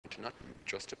not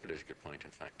just a political point,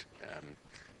 in fact,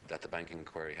 that the banking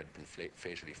inquiry had been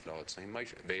fatally flawed. So he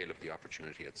might avail of the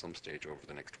opportunity at some stage over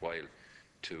the next while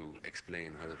to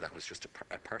explain whether that was just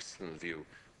a personal view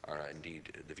or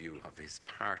indeed the view of his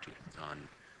party on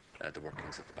the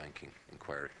workings of the banking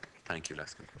inquiry. Thank you,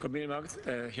 Lescan.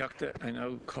 I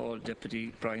now call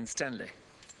Deputy Brian Stanley.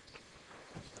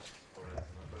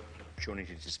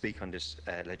 Opportunity to speak on this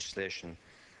legislation,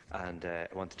 and I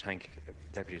want to thank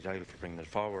Deputy Doyle for bringing it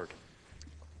forward.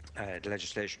 The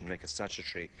legislation will make it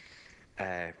statutory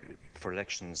for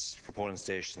elections, for polling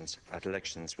stations at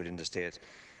elections within the state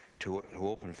to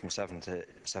open from 7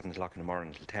 o'clock in the morning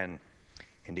until 10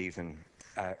 in the evening.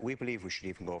 We believe we should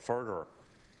even go further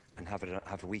and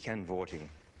have a weekend voting.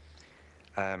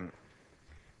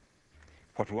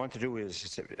 What we want to do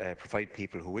is provide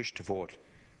people who wish to vote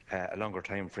a longer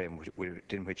time frame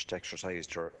within which to exercise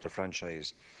their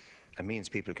franchise. It means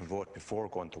people can vote before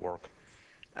going to work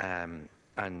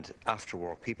and after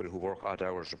work, people who work odd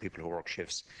hours or people who work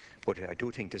shifts. But I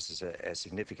do think this is a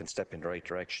significant step in the right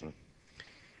direction.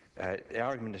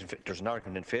 There's an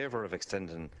argument in favour of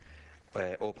extending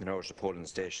opening hours of polling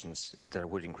stations that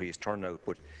would increase turnout,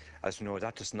 but as we know,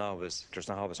 there's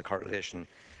not always a correlation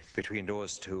between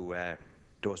those two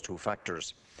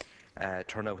factors.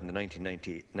 Turnout in the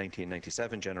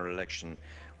 1997 general election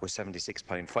was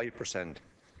 76.5%.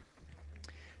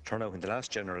 Turnout in the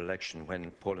last general election, when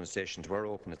polling stations were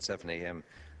open at 7 a.m,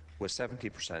 was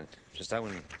 70%, which is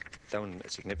down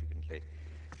significantly.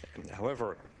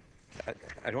 However,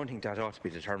 I don't think that ought to be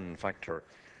the determining factor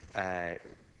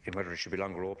in whether it should be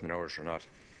longer open hours or not.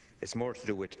 It's more to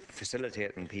do with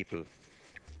facilitating people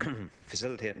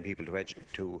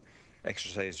to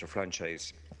exercise their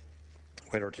franchise,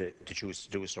 whether to choose to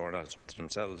do so or not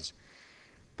themselves.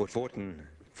 But voting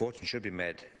should be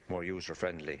made more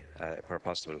user-friendly where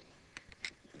possible.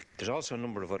 There's also a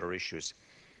number of other issues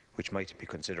which might be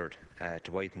considered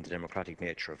to widen the democratic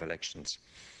nature of elections.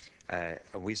 And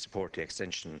we support the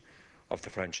extension of the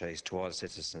franchise to all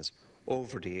citizens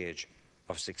over the age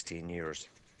of 16 years.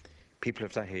 People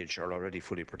of that age are already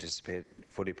fully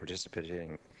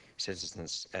participating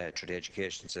citizens through the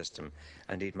education system.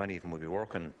 Indeed, many of them will be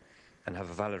working and have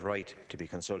a valid right to be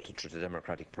consulted through the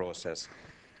democratic process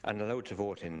and allowed to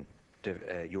vote in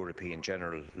the European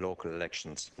general, local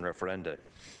elections and referenda.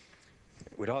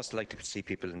 We'd also like to see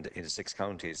people in the 6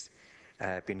 counties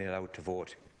being allowed to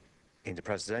vote in the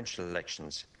presidential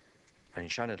elections and in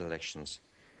Seanad elections.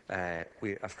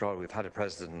 After all, we've had a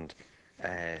president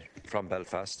from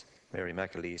Belfast, Mary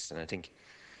McAleese, and I think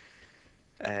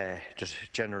there's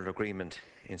general agreement,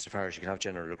 insofar as you can have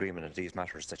general agreement on these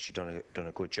matters, that she's done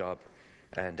a good job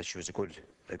and that she was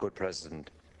a good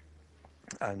president.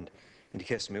 And in the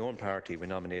case of my own party, we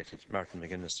nominated Martin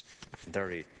McGuinness from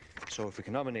Derry. So if we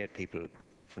can nominate people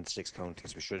from the 6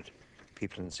 counties,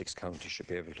 people in the 6 counties should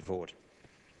be able to vote.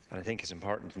 And I think it's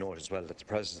important to note as well that the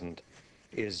President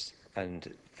is,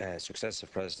 and successive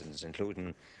presidents,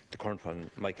 including the current one,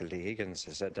 Michael D. Higgins,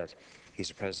 has said that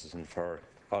he's a president for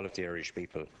all of the Irish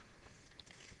people.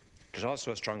 There's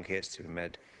also a strong case to be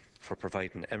made for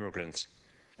providing immigrants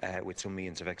with some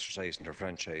means of exercising their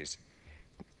franchise.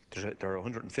 There are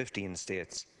 115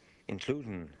 states,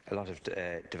 including a lot of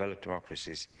developed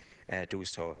democracies, do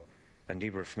so. And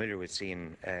you were familiar with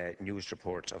seeing news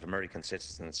reports of American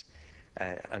citizens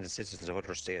and the citizens of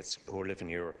other states who are living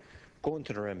here going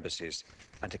to their embassies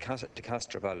and to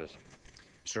cast their ballot.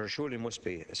 So there surely must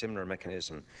be a similar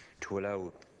mechanism to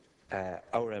allow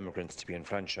our immigrants to be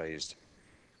enfranchised.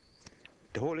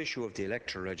 The whole issue of the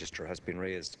electoral register has been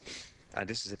raised, and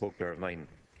this is a bugbear of mine,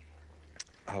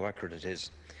 how accurate it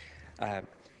is.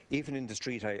 Even in the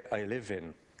street I live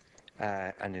in,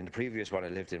 and in the previous one I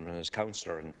lived in when I was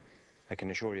councillor, and I can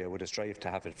assure you I would have strived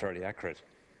to have it fairly accurate.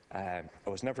 I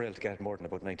was never able to get more than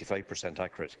about 95%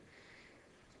 accurate.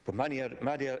 But many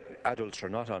adults are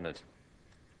not on it,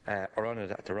 or on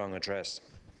it at the wrong address,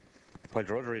 while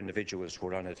there are other individuals who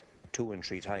are on it 2 and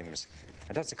 3 times.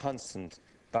 And that's a constant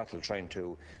battle trying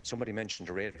to, somebody mentioned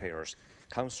the ratepayers.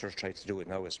 Councillors try to do it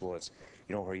now, I suppose,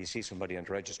 where you see somebody on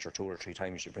the register 2 or 3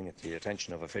 times, you bring it to the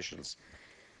attention of officials.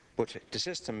 But the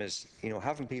system is,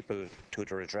 having people to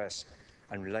their address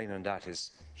and relying on that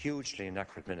is hugely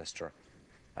inaccurate, Minister.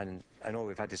 And I know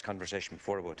we've had this conversation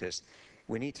before about this.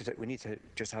 We need to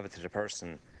just have it to the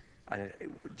person. And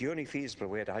the only feasible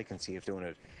way that I can see of doing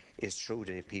it is through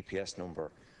the PPS number.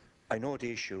 I know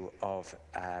the issue of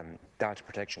data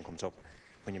protection comes up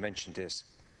when you mention this,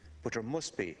 but there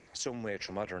must be some way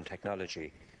through modern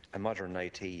technology and modern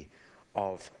IT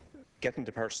of getting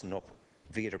the person up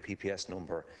via their PPS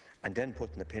number and then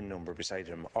putting the PIN number beside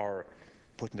them, or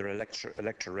putting their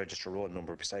electoral register roll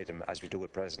number beside them as we do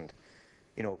at present.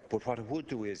 But what it would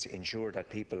do is ensure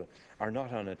that people are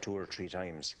not on it 2 or 3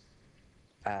 times.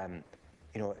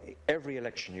 Every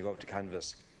election you go to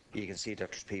canvass, you can see that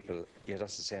there's people,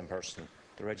 that's the same person,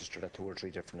 they're registered at 2 or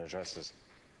 3 different addresses.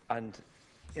 And,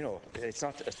 that's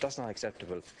not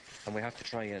acceptable, and we have to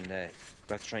try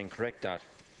and correct that.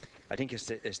 I think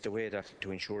it's the way that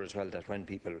to ensure as well that when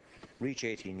people reach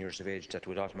 18 years of age, that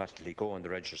would automatically go on the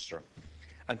register.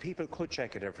 And people could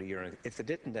check it every year. And if they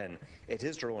didn't, then it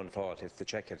is their own fault if they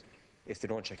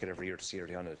don't check it every year to see are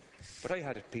they on it. But I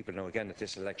had people now again at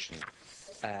this election,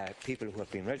 people who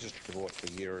have been registered to vote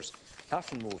for years,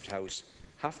 haven't moved house,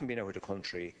 haven't been out of the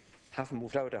country, haven't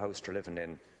moved out of the house they're living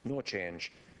in, no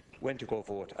change, went to go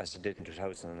vote as they did in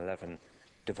 2011,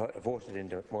 they voted in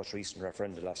the most recent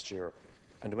referendum last year,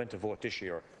 and they went to vote this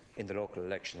year in the local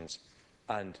elections,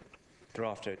 and they're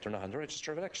not on the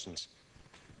register of elections.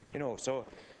 So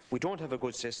we don't have a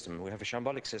good system. We have a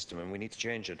shambolic system, and we need to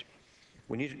change it.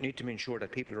 We need to ensure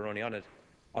that people are only on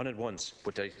it once,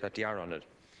 but that they are on it.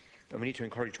 And we need to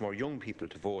encourage more young people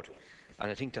to vote.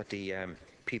 And I think that the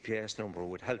PPS number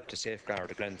would help to safeguard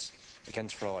against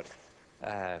fraud,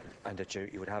 and that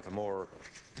you would have a more,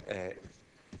 a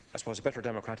better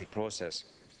democratic process.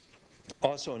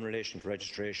 Also, in relation to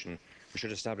registration, we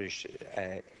should establish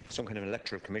some kind of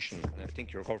electoral commission, and I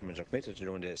think your government are committed to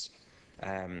doing this.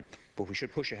 But we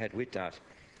should push ahead with that,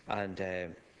 and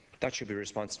that should be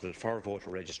responsible for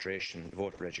voter registration,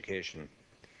 voter education.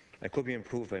 It could be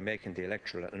improved by making the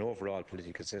electoral and overall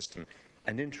political system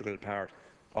an integral part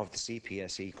of the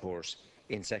CPSE course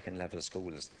in second-level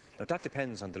schools. Now, that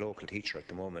depends on the local teacher at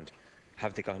the moment.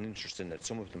 Have they got an interest in it?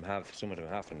 Some of them have, some of them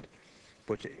haven't.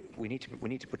 But we need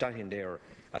to put that in there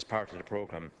as part of the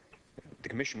programme. The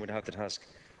Commission would have the task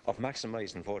of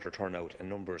maximising voter turnout and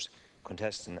numbers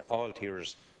contesting all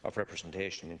tiers of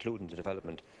representation, including the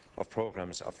development of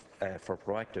programmes for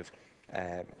proactive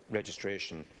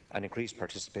registration and increased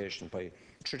participation by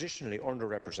traditionally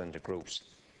underrepresented groups.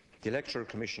 The Electoral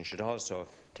Commission should also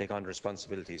take on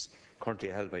responsibilities currently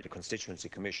held by the Constituency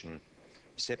Commission,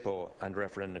 SIPO and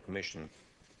Referendum Commission.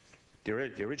 The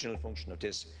original function of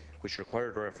this, which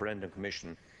required a Referendum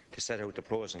Commission to set out the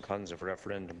pros and cons of a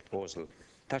referendum proposal,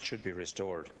 that should be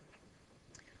restored.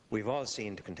 We've all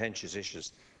seen the contentious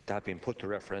issues that have been put to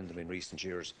referendum in recent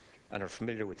years and are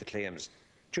familiar with the claims,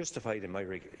 justified in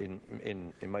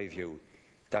my view,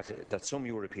 that some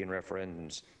European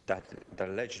referendums that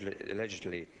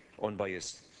allegedly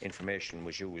unbiased information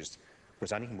was used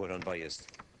was anything but unbiased.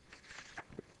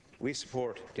 We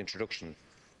support the introduction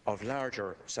of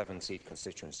larger 7-seat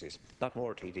constituencies, not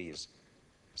more TDs,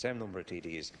 same number of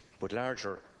TDs, but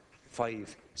larger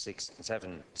 5, 6 and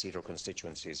 7-seater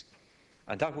constituencies.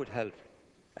 And that would help,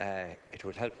 it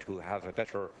would help to have a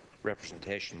better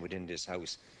representation within this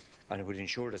House, and it would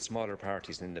ensure that smaller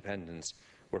parties and independents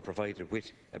were provided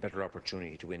with a better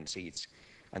opportunity to win seats.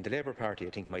 And the Labour Party, I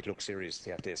think, might look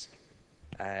seriously at this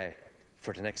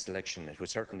for the next election. It would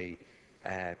certainly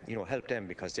help them,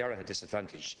 because they are at a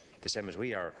disadvantage, the same as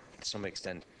we are to some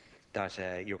extent,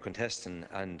 that you're contesting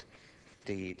and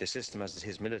the system as it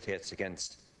is militates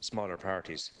against smaller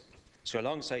parties. So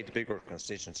alongside the bigger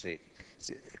constituencies,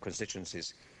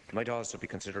 there might also be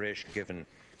consideration given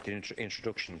to the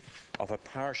introduction of a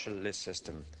partial list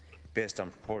system based on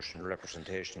proportional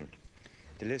representation.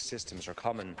 The list systems are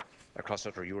common across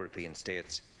other European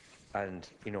states, and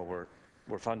we're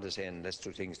fond of saying let's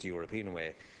do things the European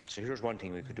way. So here's one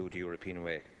thing we could do the European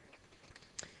way.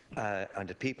 And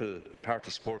the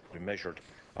party support will be measured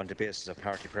on the basis of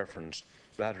party preference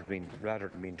rather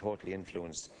than being totally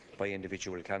influenced by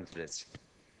individual candidates.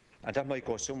 And that might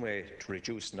go some way to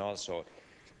reducing also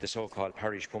the so-called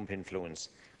parish pump influence,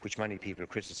 which many people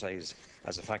criticise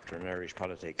as a factor in Irish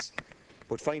politics.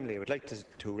 But finally, I would like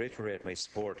to reiterate my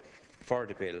support for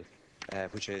the bill,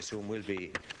 which I assume will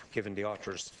be, given the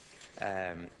authors'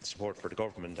 support for the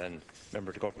government and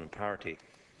member of the government party,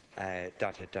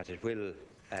 that it will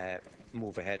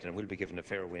move ahead and will be given a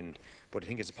fair wind. But I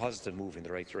think it's a positive move in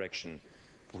the right direction.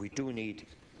 But we do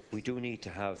need to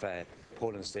have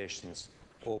polling stations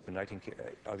open. I think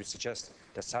I would suggest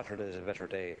that Saturday is a better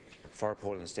day for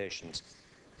polling stations.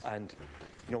 And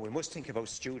we must think about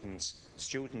students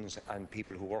and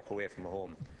people who work away from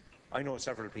home. I know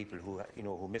several people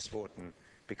who miss voting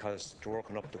because they're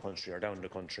working up the country or down the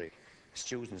country.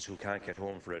 Students who can't get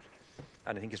home for it,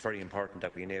 and I think it's very important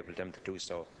that we enable them to do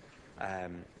so.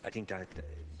 I think that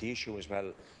the issue as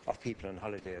well of people on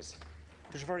holidays,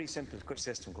 there's a very simple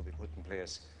system could be put in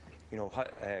place.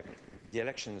 The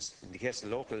elections, in the case of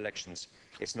local elections,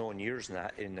 it's known years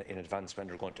in advance when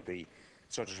they're going to be.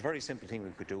 So there's a very simple thing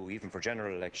we could do, even for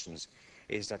general elections,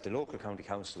 is that the local county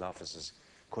council offices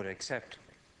could accept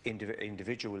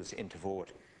individuals in to vote.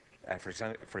 For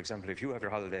example, if you have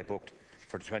your holiday booked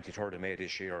for the 23rd of May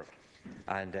this year,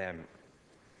 and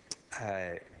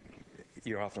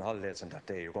you're off on holidays on that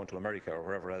day, you're going to America or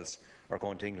wherever else, or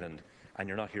going to England, and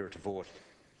you're not here to vote,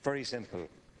 very simple.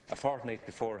 A fortnight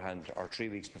beforehand or 3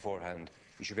 weeks beforehand,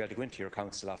 you should be able to go into your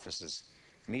council offices,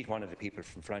 meet one of the people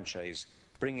from franchise,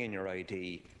 bring in your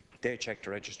ID, they check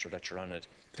the register that you're on it,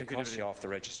 cross you off the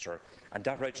register, and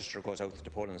that register goes out to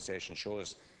the polling station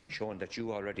showing that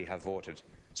you already have voted.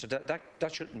 So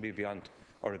that shouldn't be beyond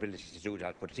our ability to do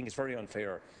that. But I think it's very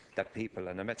unfair that people,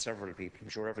 and I met several people, I'm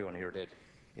sure everyone here did,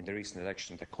 in the recent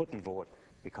election, that couldn't vote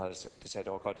because they said,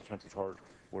 oh God, the 23rd,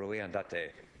 we're away on that day.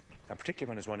 And particularly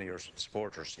when it's one of your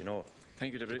supporters, you know.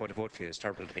 Thank you, Deputy. But to vote for you is a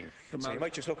terrible thing. So you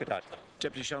might just look at that.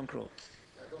 Deputy Sean Crowe.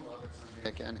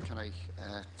 Again, can I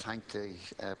thank the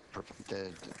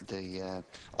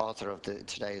author of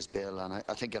today's bill, and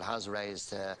I think it has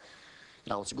raised,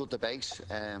 it's a good debate.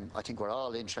 I think we're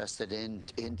all interested in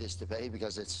this debate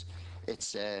because it's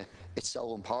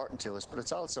so important to us, but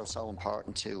it's also so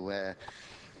important to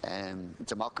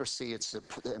democracy. It's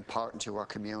important to our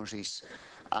communities,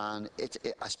 and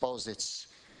I suppose it's.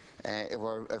 If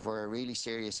we're really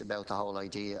serious about the whole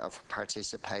idea of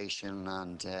participation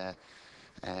and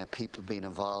people being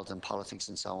involved in politics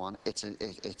and so on, it's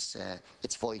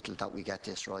vital that we get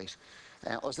this right.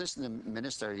 I was listening to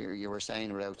Minister, you were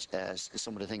saying about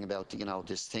some of the thing about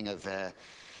this thing of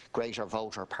greater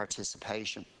voter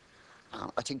participation.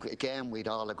 I think again we'd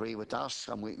all agree with that,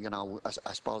 and we,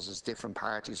 I suppose as different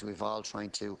parties, we've all trying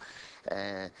to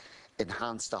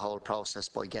enhance the whole process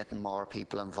by getting more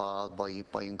people involved,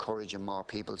 by encouraging more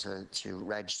people to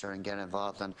register and get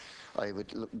involved. And I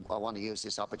want to use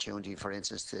this opportunity, for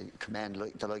instance, to commend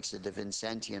the likes of the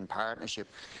Vincentian Partnership,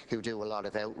 who do a lot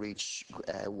of outreach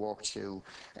work to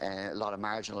a lot of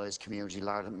marginalised communities, a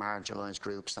lot of marginalised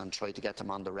groups, and try to get them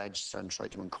on the register and try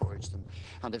to encourage them.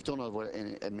 And they've done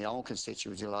it in my own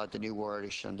constituency, a lot of the New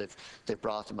Irish, and they've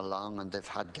brought them along, and they've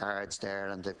had guards there,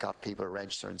 and they've got people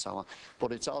registered and so on.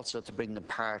 But it's also to bring them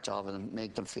part of it and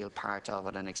make them feel part of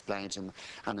it and explain to them.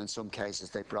 And in some cases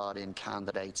they brought in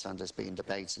candidates and there's been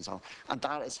debates and so on. And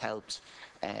that has helped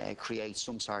create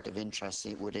some sort of interest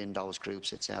within those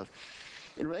groups itself.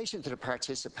 In relation to the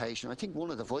participation, I think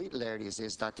one of the vital areas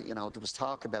is that there was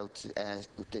talk about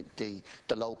the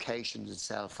location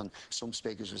itself, and some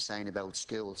speakers were saying about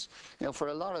schools. For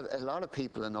a lot of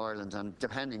people in Ireland, and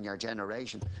depending on your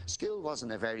generation, school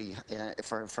wasn't a very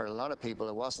for a lot of people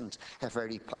it wasn't a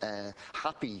very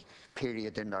happy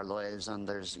period in their lives, and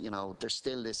there's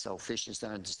still this officiousness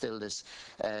and still this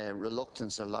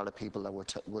reluctance. A lot of people that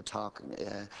would talk,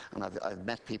 and I've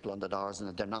met people on the doors,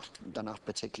 and they're not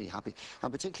particularly happy.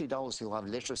 And particularly those who have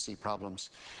literacy problems.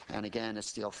 And again,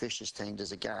 it's the officious thing.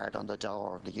 There's a guard on the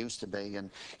door. There used to be, and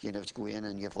you have to go in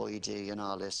and you have ID and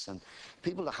all this. And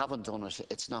people that haven't done it,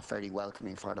 it's not very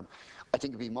welcoming for them. I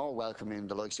think it'd be more welcoming in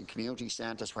the likes of community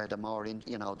centres where they're more in,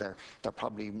 they're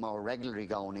probably more regularly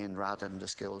going in rather than the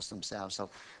schools themselves. So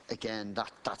again,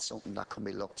 that's something that can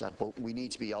be looked at. But we need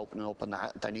to be opening up, and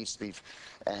there needs to be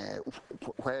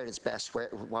where it's best, where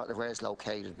it's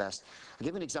located best. I'll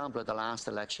give an example of the last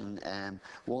election.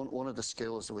 One of the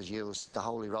schools that was used, the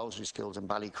Holy Rosary schools in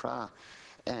Ballycra,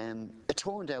 it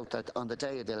turned out that on the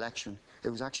day of the election, it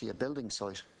was actually a building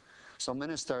site. So,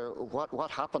 Minister, what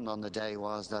happened on the day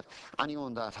was that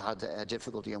anyone that had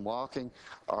difficulty in walking,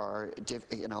 or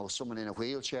someone in a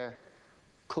wheelchair,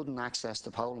 couldn't access the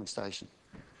polling station.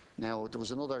 Now, there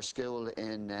was another school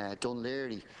in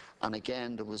Dunleary, and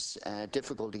again there was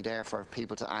difficulty there for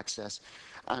people to access.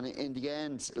 And in the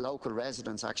end, local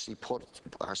residents actually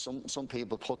some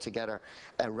people put together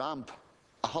a ramp,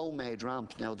 a homemade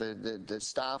ramp. Now, the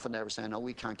staff and they were saying, "Oh,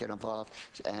 we can't get involved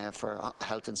for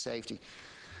health and safety."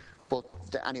 But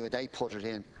anyway, they put it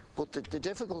in. But the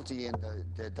difficulty in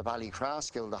the Ballycra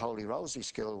school, the Holy Rosary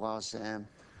school, was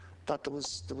that there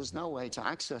was no way to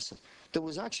access it. There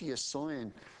was actually a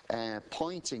sign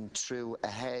pointing through a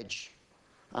hedge,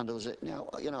 and there was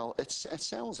it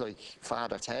sounds like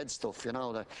Father Ted stuff,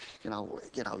 that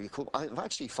you could. I've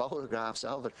actually photographs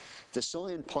of it. The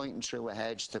sign pointing through a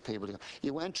hedge to people.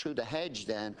 You went through the hedge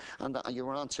then, and you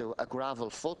were onto a gravel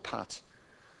footpath.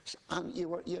 And the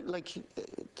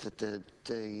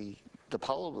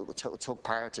poll took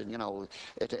part, and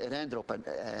it ended up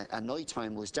at night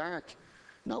time was dark,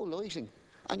 no lighting,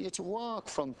 and you had to walk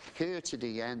from here to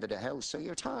the end of the house. So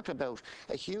you're talking about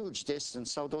a huge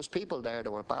distance. So those people there that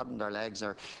were bad on their legs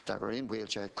or that were in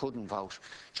wheelchair couldn't vote.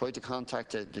 Tried to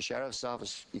contact the sheriff's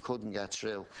office, you couldn't get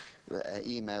through.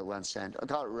 Email went sent. I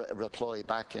got a reply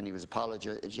back, and he was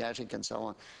apologetic and so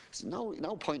on. So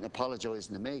no point in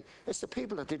apologising to me. It's the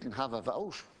people that didn't have a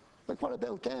vote. Like, what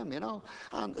about them, you know?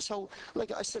 And so,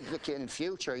 like I said, look, in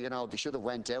future, you know, they should have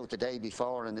went out the day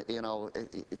before, and, you know,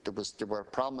 they were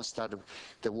promised that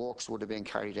the works would have been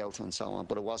carried out and so on,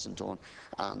 but it wasn't done.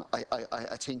 And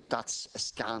I think that's a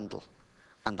scandal.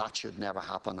 And that should never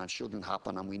happen and shouldn't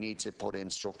happen, and we need to put in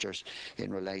structures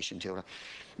in relation to it.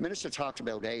 The Minister talked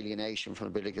about alienation from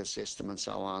the political system and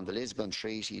so on, the Lisbon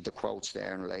Treaty, the quotes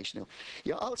there in relation to.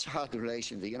 You also had the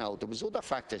relation to, you know, there was other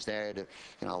factors there that,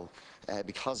 you know,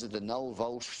 because of the no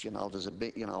vote, you know, there's a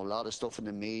bit, you know, a lot of stuff in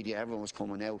the media, everyone was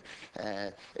coming out.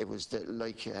 It was the,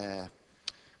 like,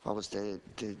 what was the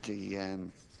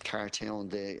cartoon,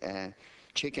 the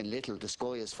Chicken Little, the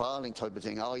sky is falling type of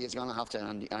thing. Oh, you're going to have to.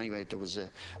 And anyway, there was a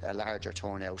larger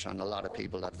turnout, and a lot of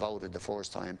people that voted the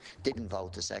first time didn't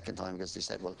vote the second time because they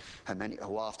said, well,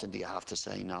 how often do you have to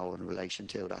say no in relation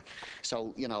to that?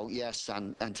 So, you know, yes,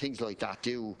 and things like that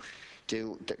do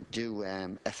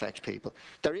affect people.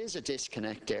 There is a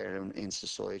disconnect there in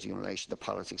society in relation to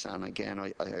politics, and again,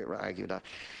 I argue that.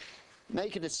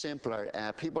 Making it simpler,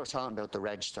 people are talking about the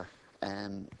register.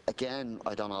 Again,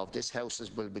 I don't know if this House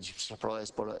will be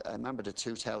surprised, but I remember the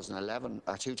 2011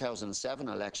 or 2007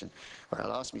 election where I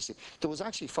lost my seat. There was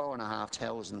actually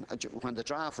 4,500 when the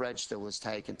draft register was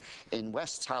taken in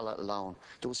West Tallaght alone.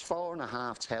 There was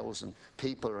 4,500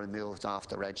 people removed off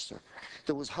the register.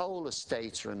 There was whole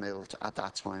estates removed at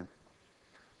that time.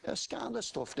 Scandalous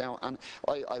stuff now, and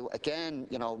I again,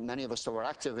 you know, many of us that were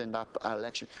active in that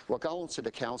election were going to the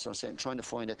council and saying, trying to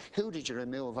find out who did you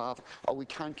remove off. Oh, we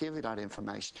can't give you that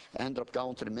information. Ended up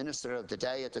going to the minister of the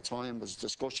day at the time. Was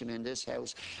discussion in this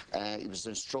house. He was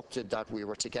instructed that we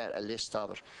were to get a list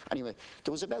of it. Anyway,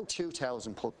 there was about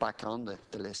 2,000 put back on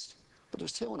the list. But there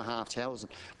was 2,500.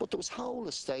 But there was whole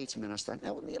estates, Minister.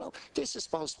 Now, you know, this is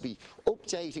supposed to be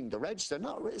updating the register.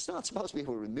 No, it's not supposed to be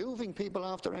removing people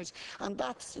off the register. And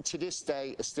that, to this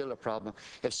day, is still a problem.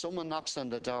 If someone knocks on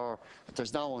the door, if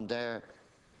there's no one there,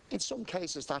 in some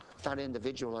cases, that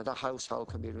individual or that household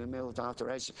can be removed off the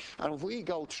register. And if we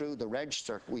go through the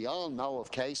register, we all know of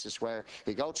cases where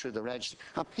we go through the register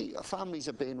and families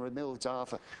have been removed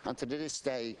off it. And to this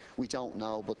day, we don't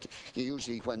know. But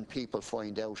usually when people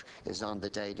find out is on the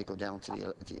day they go down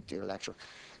to the electoral.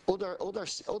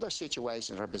 Other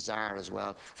situations are bizarre as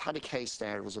well. I've had a case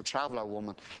there. It was a traveller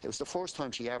woman. It was the first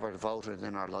time she ever voted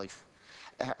in her life.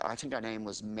 I think her name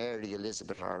was Mary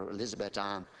Elizabeth or Elizabeth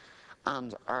Ann.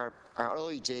 And our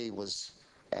ID was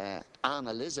Anne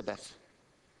Elizabeth,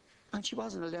 and she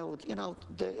wasn't allowed, you know,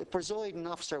 the presiding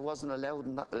officer wasn't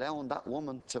allowing that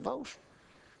woman to vote.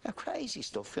 Crazy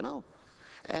stuff, you know.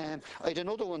 I had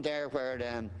another one there where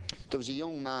there was a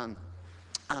young man,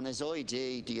 and his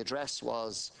ID, the address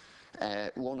was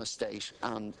one estate,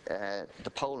 and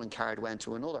the polling card went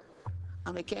to another.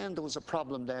 And again, there was a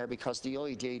problem there because the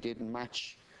ID didn't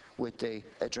match with the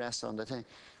address on the thing.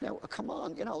 Now, come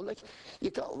on, you know, like,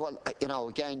 you go, well, you know,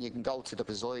 again, you can go to the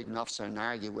presiding officer and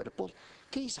argue with it, but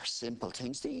these are simple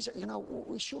things. These are, you know,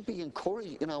 we should be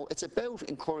encouraging, you know, it's about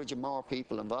encouraging more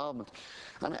people involvement.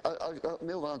 And I'll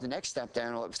move on to the next step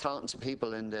there. I was talking to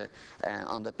people in the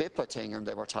on the BIPA thing, and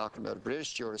they were talking about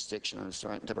British jurisdiction,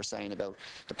 and they were saying about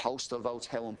the postal votes,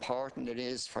 how important it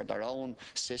is for their own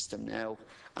system now.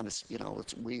 And it's, you know,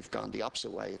 we've gone the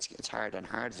opposite way. It's harder and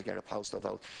harder to get a postal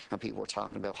vote, and people were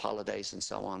talking about holidays and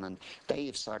so on, and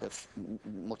they've sort of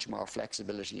much more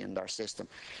flexibility in their system.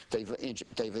 They've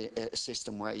a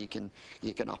system where you can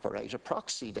operate a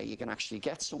proxy, that you can actually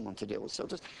get someone to do it. So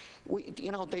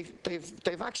you know,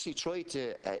 they've actually tried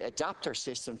to adapt their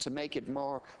system to make it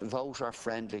more voter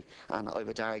friendly, and I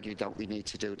would argue that we need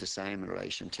to do the same in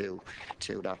relation to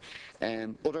that.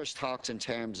 Others talked in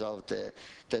terms of the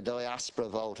diaspora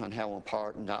vote and how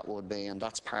important that would be, and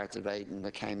that's part of it, and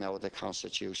that came out of the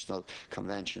Constitutional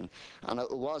Convention. And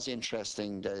it was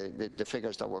interesting, the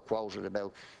figures that were quoted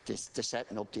about the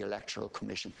setting up the Electoral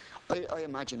Commission. I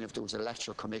imagine if there was an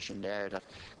Electoral Commission there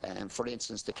that, for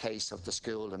instance, the case of the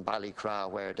school in Ballycraw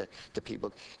where the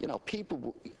people, you know,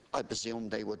 I presume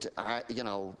they would, you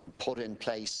know, put in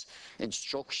place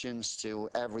instructions to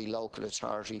every local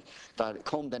authority that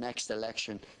come the next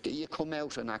election, that you come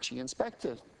out and actually inspect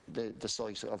it. the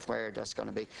site of where that's going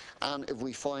to be. And if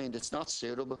we find it's not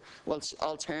suitable, well, it's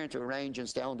alternative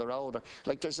arrangements down the road.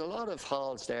 Like, there's a lot of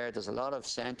halls there, there's a lot of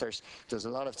centres, there's a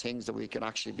lot of things that we can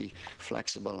actually be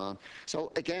flexible on.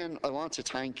 So again, I want to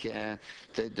thank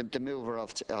the mover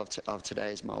of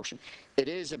today's motion. It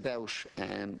is about,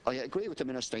 I agree with the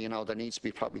Minister, you know, there needs to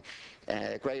be probably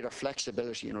greater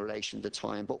flexibility in relation to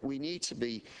time, but we need to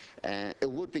be, it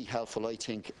would be helpful, I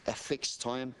think, a fixed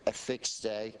time, a fixed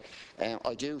day.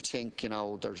 I do think, you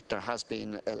know, there has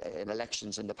been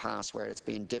elections in the past where it's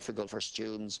been difficult for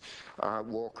students or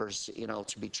workers, you know,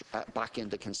 to be back in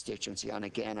the constituency. And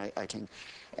again, I think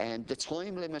the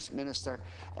time limit, Minister,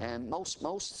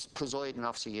 most presiding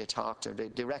officer you talk to,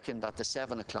 they reckon that the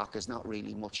 7 o'clock is not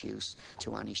really much use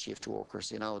to any shift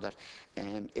workers, you know, that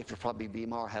it would probably be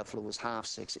more helpful if it was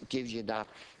 6:30. It gives you that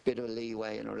bit of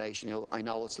leeway in relation, you know, I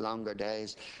know it's longer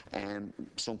days,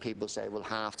 some people say, well,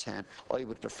 10:30. I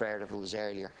would prefer if it was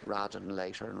earlier rather than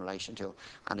later in relation to,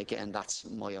 and again, that's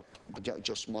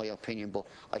just my opinion, but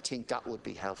I think that would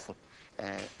be helpful.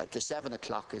 The 7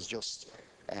 o'clock is just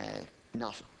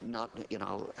not you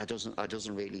know, it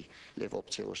doesn't really live up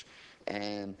to it.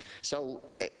 So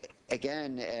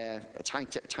again,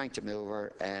 thank the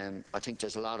mover. I think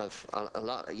there's a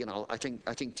lot. You know, I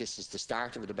think this is the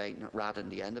start of a debate rather than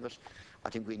the end of it. I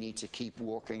think we need to keep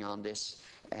working on this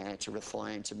to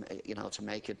refine, to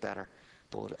make it better.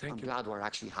 But I'm glad we're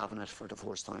actually having it for the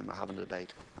first time. We're having a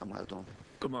debate, and well done.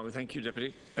 Good morning. Thank you,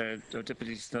 Deputy.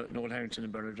 Deputies Noel Harrington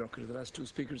and Bernard Drucker, the last two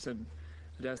speakers, and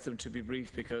I'd ask them to be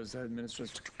brief because the Minister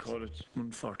has called it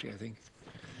 1:40, I think.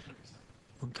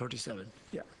 1:37.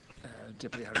 Yeah.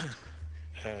 Deputy Harrington.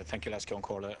 Thank you, Lasco and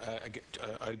Corla.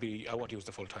 I won't use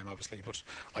the full time, obviously, but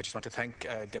I just want to thank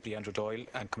Deputy Andrew Doyle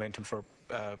and commend him for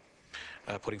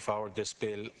putting forward this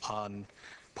bill on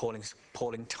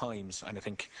polling times, and I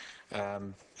think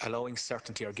allowing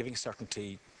certainty or giving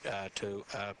certainty to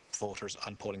voters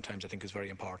on polling times, I think, is very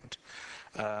important.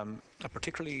 I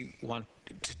particularly want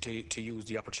to use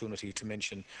the opportunity to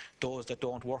mention those that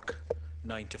don't work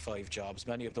 9 to 5 jobs,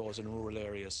 many of those in rural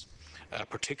areas,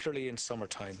 particularly in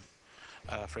summertime.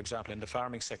 For example, in the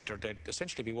farming sector, they'd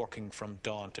essentially be working from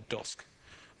dawn to dusk,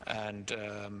 and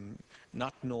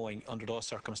not knowing under those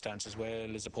circumstances,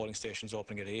 well, is the polling stations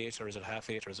opening at 8, or is it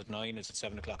 8:30, or is it 9, is it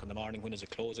 7 o'clock in the morning, when is it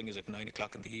closing, is it 9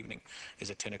 o'clock in the evening, is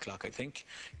it 10 o'clock? I think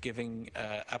giving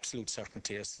absolute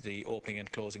certainty as to the opening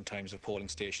and closing times of polling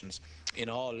stations in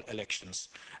all elections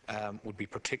would be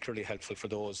particularly helpful for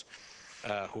those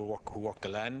who work the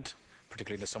land,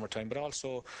 particularly in the summertime, but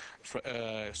also for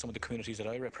some of the communities that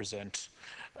I represent,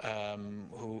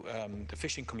 the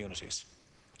fishing communities,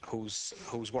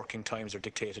 whose working times are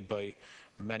dictated by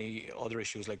many other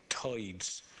issues like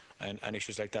tides and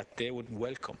issues like that. They would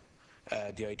welcome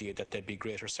the idea that there'd be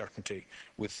greater certainty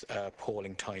with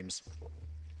polling times.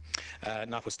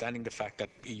 Notwithstanding the fact that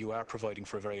you are providing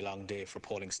for a very long day for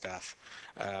polling staff,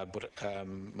 but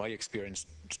my experience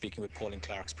speaking with polling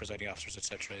clerks, presiding officers,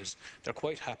 etc., is they're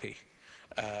quite happy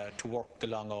to work the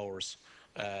long hours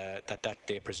that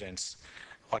day presents.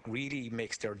 What really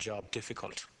makes their job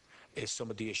difficult is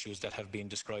some of the issues that have been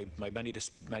described by many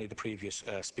of the previous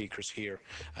speakers here.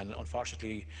 And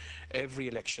unfortunately, every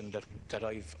election that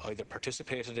I've either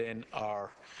participated in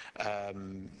or I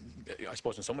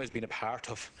suppose in some ways been a part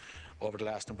of over the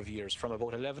last number of years, from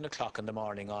about 11 o'clock in the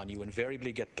morning on, you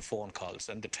invariably get the phone calls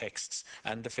and the texts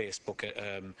and the Facebook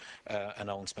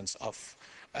announcements of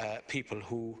people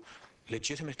who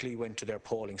legitimately went to their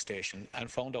polling station and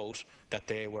found out that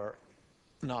they were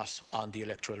not on the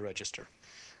electoral register.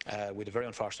 With a very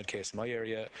unfortunate case in my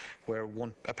area where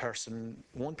one person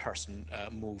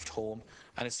moved home,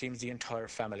 and it seems the entire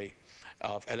family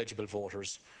of eligible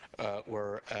voters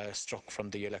were struck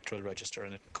from the electoral register,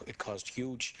 and it caused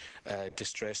huge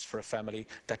distress for a family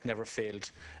that never failed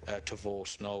to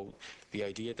vote. Now, the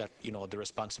idea that, you know, the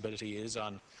responsibility is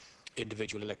on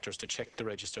individual electors to check the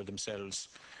register themselves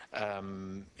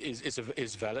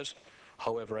is valid.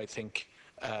 However, I think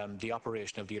the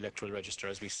operation of the electoral register,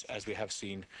 as we have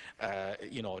seen,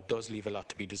 you know, does leave a lot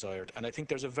to be desired. And I think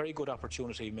there's a very good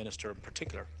opportunity, Minister, in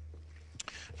particular,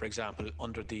 for example,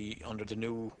 under the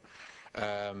new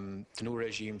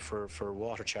regime for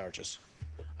water charges.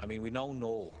 I mean, we now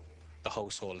know the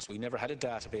households. We never had a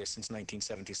database since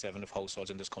 1977 of households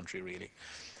in this country, really.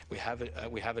 We have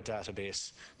a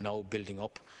database now building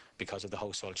up because of the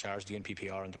household charge, the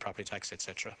NPPR and the property tax,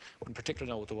 etc. But in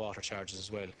particular now with the water charges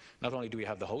as well. Not only do we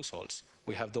have the households,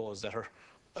 we have those that are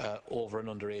over and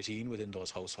under 18 within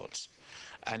those households.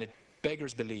 And it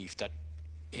beggars belief that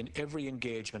in every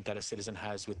engagement that a citizen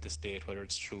has with the state, whether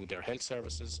it's through their health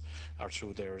services or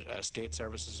through their state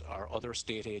services or other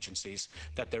state agencies,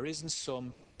 that there isn't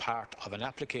some part of an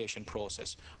application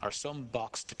process or some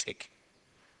box to tick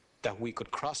that we could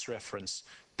cross-reference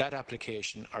that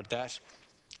application or that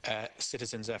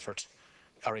citizen's effort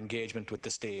or engagement with the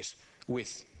state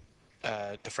with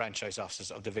the franchise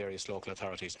offices of the various local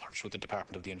authorities or through the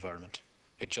Department of the Environment.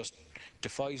 It just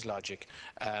defies logic.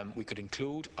 We could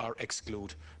include or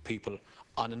exclude people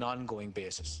on an ongoing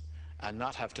basis and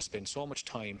not have to spend so much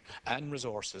time and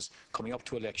resources coming up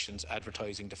to elections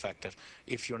advertising the fact that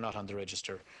if you're not on the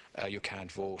register, you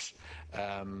can't vote.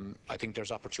 I think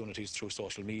there's opportunities through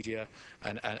social media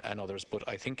and others, but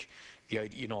I think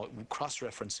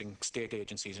cross-referencing state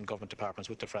agencies and government departments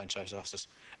with the franchise offices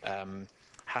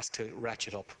has to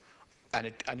ratchet up. And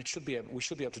it should be we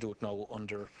should be able to do it now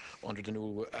under the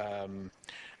new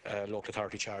local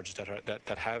authority charges that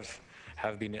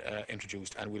have been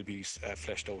introduced and will be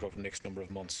fleshed out over the next number of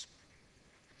months.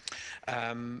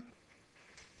 The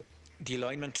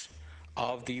alignment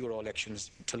of the Euro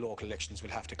elections to local elections will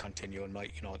have to continue, and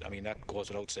that goes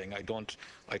without saying.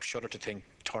 I'd shudder to think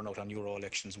turnout on Euro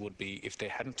elections would be if they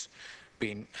hadn't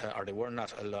been or they were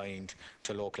not aligned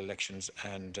to local elections,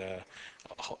 and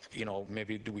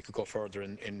maybe we could go further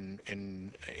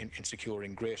in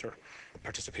securing greater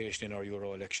participation in our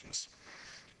Euro elections.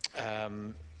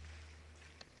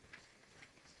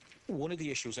 One of the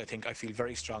issues I think I feel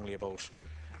very strongly about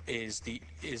is the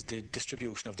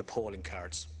distribution of the polling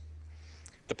cards.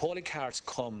 The polling cards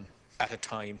come at a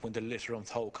time when the litter of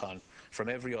Thócán from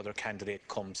every other candidate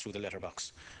comes through the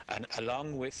letterbox, and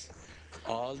along with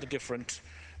all the different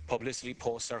publicity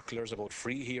post circulars about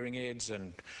free hearing aids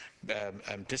and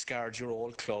discard your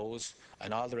old clothes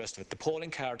and all the rest of it, the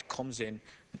polling card comes in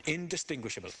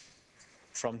indistinguishable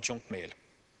from junk mail.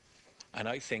 And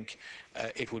I think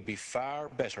it would be far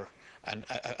better and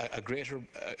a greater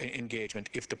engagement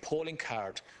if the polling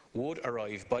card would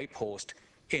arrive by post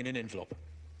in an envelope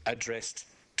addressed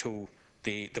to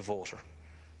the voter.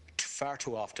 Far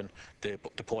too often the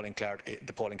polling card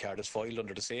is filed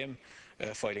under the same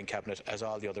filing cabinet as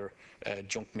all the other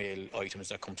junk mail items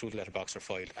that come through the letterbox are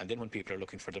filed, and then when people are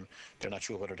looking for them, they're not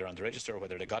sure whether they're on the register or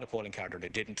whether they got a polling card or they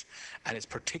didn't. And it's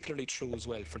particularly true as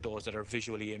well for those that are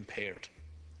visually impaired.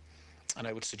 And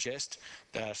I would suggest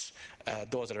that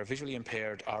those that are visually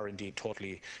impaired are indeed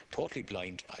totally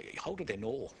blind. How do they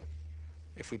know?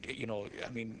 If we,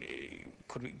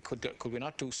 could we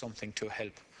not do something to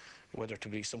help, whether to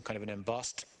be some kind of an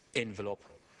embossed envelope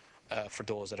for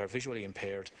those that are visually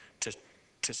impaired to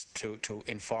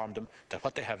inform them that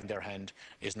what they have in their hand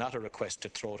is not a request to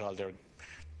throw out all their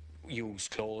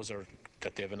used clothes, or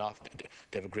that they have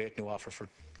a great new offer for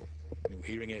new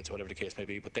hearing aids or whatever the case may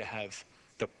be, but they have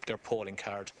their polling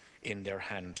card in their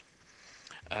hand.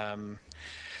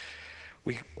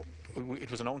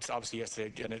 It was announced obviously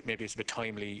yesterday, and maybe it's a bit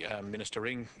timely. Minister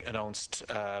Ring announced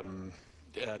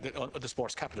the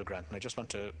Sports Capital Grant, and I just want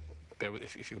to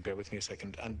if you could bear with me a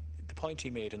second. And the point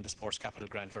he made in the Sports Capital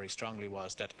Grant very strongly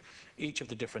was that each of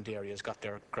the different areas got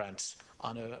their grants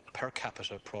on a per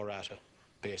capita pro rata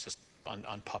basis on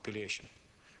population.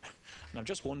 And I'm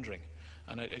just wondering,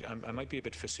 and I might be a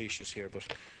bit facetious here, but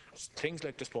things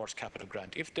like the Sports Capital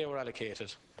Grant, if they were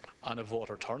allocated on a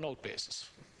voter turnout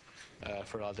basis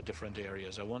for all the different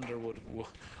areas, I wonder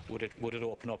would it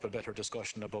open up a better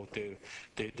discussion about the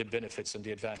benefits and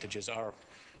the advantages, or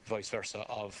vice versa,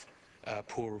 of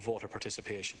poor voter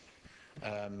participation.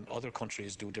 Other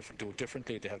countries do it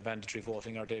differently. They have mandatory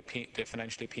voting, or they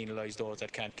financially penalise those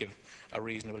that can't give a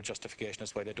reasonable justification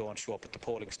as why they don't show up at the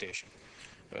polling station.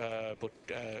 But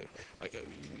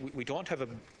we don't have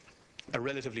a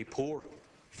relatively poor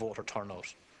voter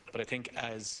turnout. But I think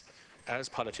as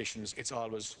politicians, it's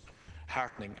always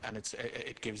heartening, and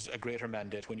it gives a greater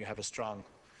mandate when you have a strong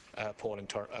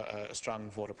strong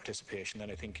voter participation. And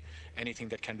I think anything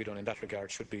that can be done in that regard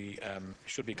should be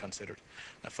considered.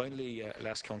 And finally,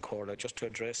 last Concorda, just to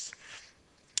address,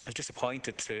 I was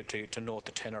disappointed to note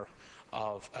the tenor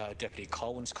of Deputy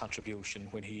Cowan's contribution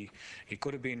when he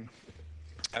could have been,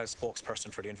 as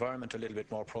spokesperson for the environment, a little bit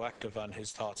more proactive on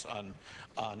his thoughts on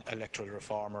electoral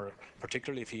reform, or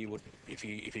particularly if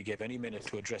he gave any minute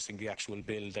to addressing the actual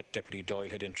bill that Deputy Doyle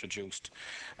had introduced.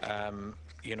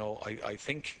 I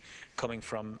think coming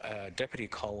from Deputy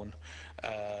Cowan,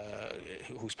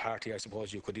 whose party I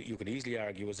suppose you could easily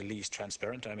argue was the least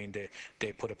transparent. I mean,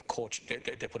 they put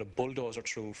a bulldozer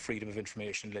through freedom of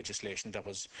information legislation that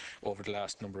was over the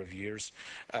last number of years.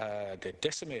 They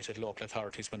decimated local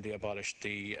authorities when they abolished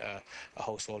the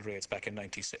household rates back in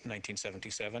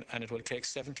 1977, and it will take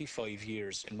 75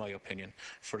 years, in my opinion,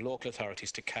 for local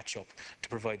authorities to catch up to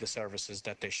provide the services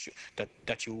that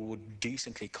that you would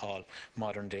decently call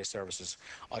modern day services.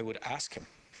 I would ask him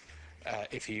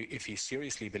if he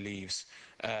seriously believes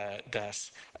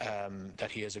that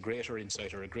he has a greater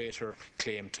insight or a greater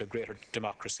claim to greater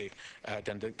democracy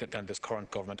than this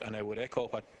current government. And I would echo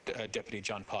what Deputy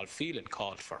John Paul Phelan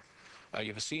called for. You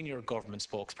have a senior government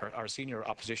spokesperson or senior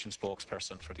opposition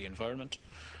spokesperson for the environment,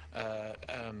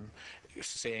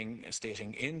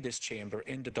 stating in this chamber,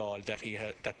 in the Dáil,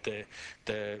 that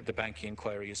the banking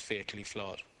inquiry is fatally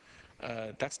flawed.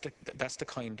 That's the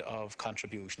kind of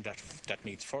contribution that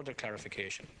needs further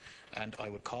clarification, and I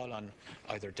would call on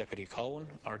either Deputy Cowan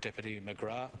or Deputy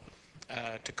McGrath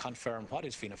to confirm what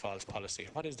is Fianna Fáil's policy,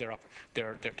 what is their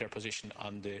position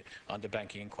on the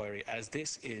banking inquiry, as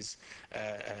this is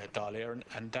Dáil Éireann,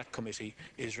 and that committee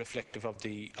is reflective of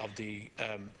the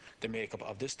makeup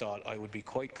of this Dáil. I would be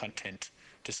quite content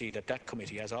to see that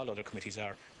committee, as all other committees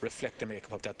are, reflect the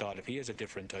makeup of that Dáil. If he has a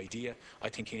different idea, I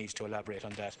think he needs to elaborate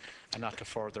on that and not to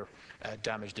further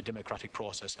damage the democratic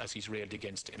process as he's railed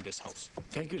against in this House.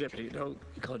 Thank you, Deputy. Now,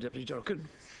 we call Deputy Durkin.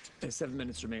 7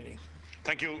 minutes remaining.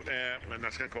 Thank you,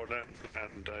 National Court,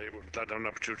 and I would glad to have an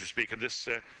opportunity to speak on this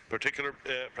particular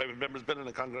private member's bill, and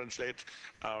I congratulate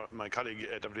my colleague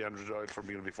Deputy Andrew Doyle for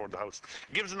being before the House.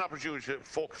 It gives an opportunity to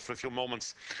focus for a few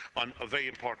moments on a very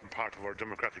important part of our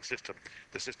democratic system,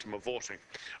 the system of voting.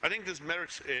 I think there's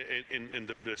merits in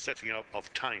the setting up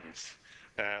of times.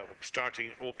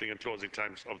 Starting, opening and closing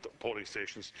times of the polling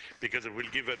stations, because it will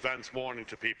give advance warning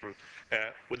to people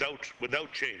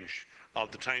without change of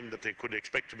the time that they could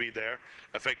expect to be there,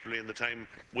 effectively in the time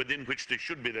within which they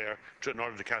should be there in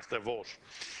order to cast their vote.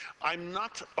 I'm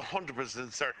not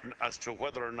 100% certain as to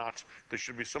whether or not there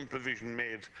should be some provision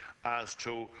made as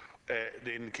to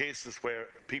in cases where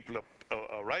people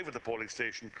arrive at the polling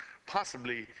station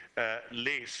possibly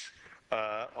late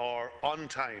or on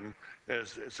time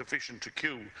is sufficient to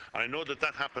queue. And I know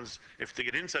that happens if they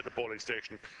get inside the polling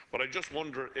station, but I just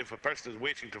wonder if a person is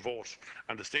waiting to vote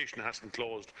and the station hasn't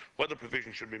closed, whether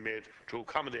provision should be made to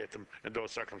accommodate them in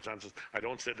those circumstances. I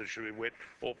don't say that it should be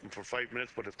open for 5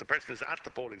 minutes, but if the person is at the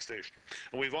polling station,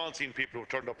 and we've all seen people who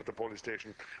turned up at the polling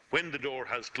station when the door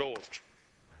has closed,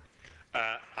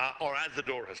 or as the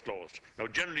door has closed. Now,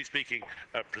 generally speaking,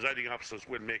 presiding officers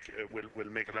will make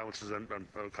allowances and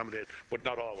accommodate, but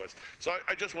not always. So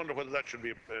I just wonder whether that should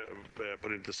be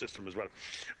put into the system as well.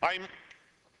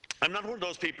 I'm not one of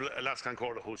those people, Lascan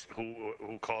Corda,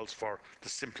 who calls for the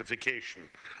simplification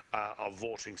of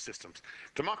voting systems.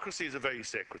 Democracy is a very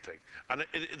sacred thing, and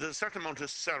there's a certain amount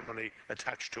of ceremony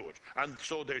attached to it, and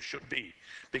so there should be,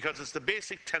 because it's the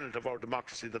basic tenet of our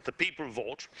democracy that the people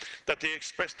vote, that they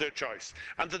express their choice,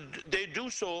 and that they do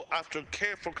so after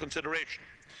careful consideration.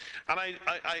 And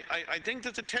I think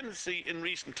there's a tendency in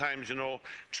recent times,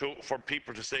 for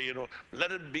people to say,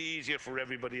 let it be easier for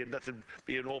everybody and let it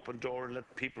be an open door and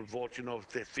let people vote, if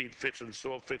they feel fit and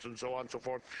so on and so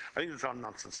forth. I think it's all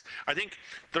nonsense. I think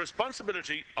the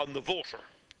responsibility on the voter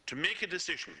to make a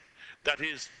decision that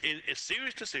is a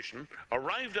serious decision,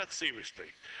 arrived at seriously,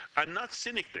 and not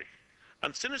cynically.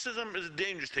 And cynicism is a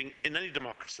dangerous thing in any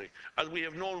democracy, as we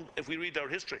have known if we read our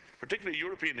history, particularly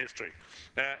European history.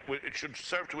 It should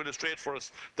serve to illustrate for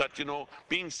us that,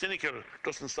 being cynical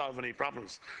doesn't solve any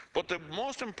problems. But the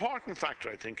most important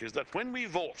factor, I think, is that when we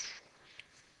vote,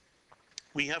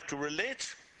 we have to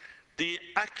relate the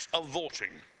act of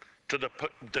voting to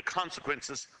the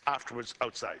consequences afterwards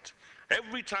outside.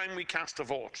 Every time we cast a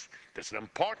vote, it's an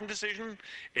important decision.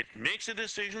 It makes a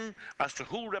decision as to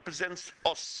who represents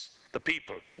us, the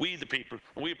people, and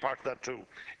we're part of that too,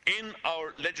 in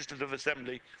our legislative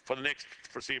assembly for the next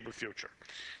foreseeable future.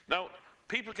 Now,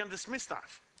 people can dismiss that,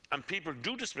 and people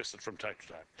do dismiss it from time to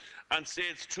time, and say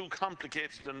it's too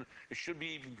complicated and it should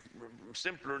be even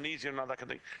simpler and easier and all that kind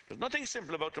of thing. There's nothing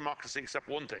simple about democracy except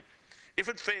one thing. If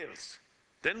it fails,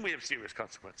 then we have serious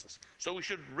consequences. So we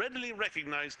should readily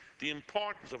recognise the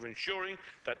importance of ensuring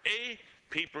that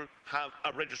people have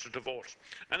a register to vote,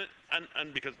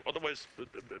 and because otherwise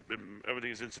everything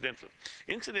is incidental.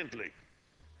 Incidentally,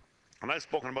 and I've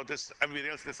spoken about this, everybody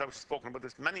else in this house has spoken about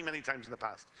this many, many times in the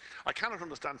past. I cannot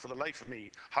understand for the life of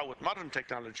me how with modern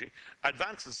technology,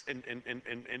 advances in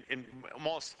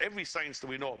almost every science that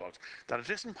we know about, that it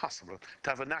isn't possible to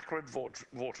have an accurate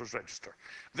voters register.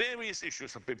 Various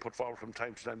issues have been put forward from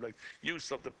time to time, like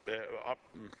use of the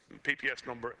PPS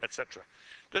number, etc.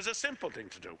 There's a simple thing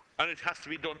to do, and it has to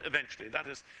be done eventually. That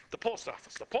is the post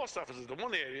office. The post office is the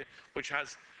one area which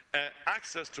has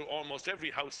access to almost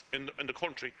every house in the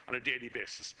country on a daily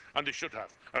basis, and they should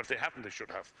have, or if they haven't, they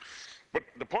should have. But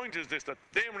the point is this, that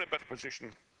they're in a better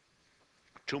position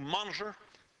to monitor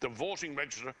the voting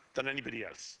register than anybody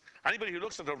else. Anybody who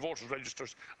looks at their voters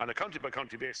registers on a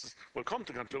county-by-county basis will come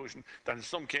to the conclusion that in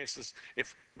some cases,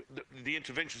 if the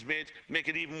interventions made, make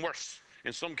it even worse.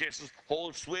 In some cases,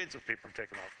 whole swathes of people are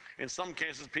taken off. In some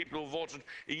cases, people who voted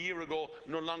a year ago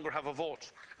no longer have a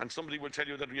vote. And somebody will tell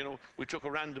you that, you know, we took a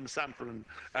random sample and,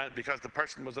 because the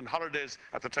person was on holidays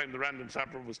at the time the random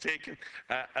sample was taken,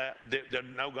 they're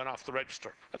now gone off the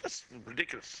register. That's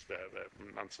ridiculous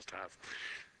nonsense to have.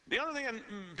 The other thing, and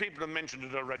people have mentioned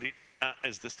it already,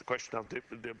 is this the question of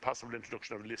the possible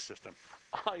introduction of a list system.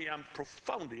 I am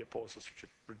profoundly opposed to such a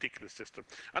ridiculous system.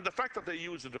 And the fact that they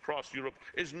use it across Europe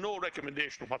is no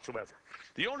recommendation whatsoever.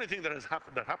 The only thing that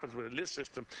happens with a list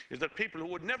system is that people who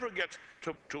would never get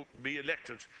to be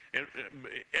elected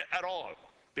at all,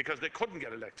 because they couldn't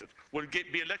get elected, will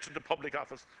be elected to public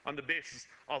office on the basis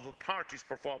of a party's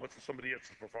performance or somebody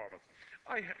else's performance.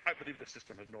 I believe the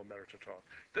system has no merit at all.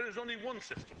 There is only one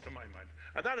system, to my mind,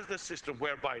 and that is the system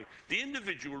whereby the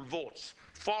individual votes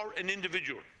for an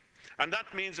individual. And that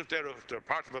means if they're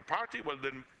part of a party, well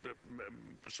then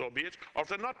so be it, or if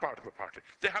they're not part of a party.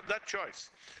 They have that choice.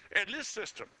 A list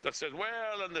system that says,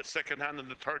 well, in the second hand and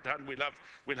the third hand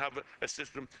we'll have a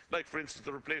system like, for instance,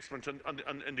 the replacement in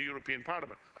the European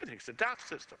Parliament. I think it's a daft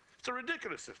system. It's a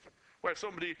ridiculous system, where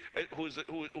somebody who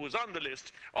is on the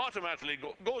list automatically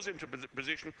goes into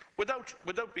position without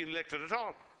being elected at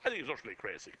all. I think it's utterly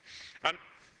crazy. And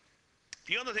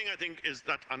the other thing I think is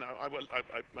that, and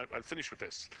I'll finish with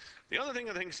this. The other thing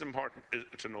I think is important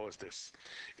to know is this,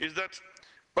 is that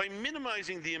by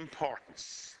minimising the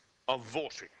importance of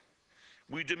voting,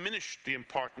 we diminish the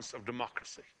importance of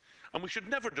democracy. And we should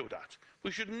never do that.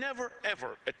 We should never,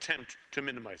 ever attempt to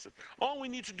minimise it. All we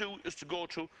need to do is to go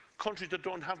to countries that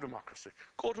don't have democracy.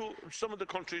 Go to some of the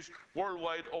countries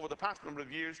worldwide over the past number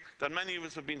of years that many of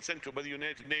us have been sent to by the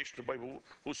United Nations or by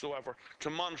whosoever to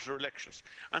monitor elections,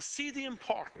 and see the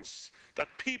importance that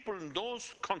people in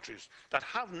those countries that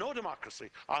have no democracy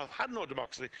or have had no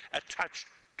democracy attach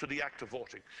to the act of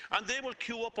voting. And they will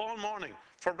queue up all morning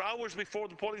for hours before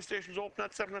the polling stations open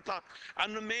at 7 o'clock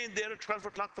and remain there at 12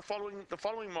 o'clock the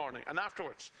following morning and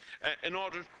afterwards in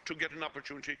order to get an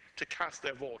opportunity to cast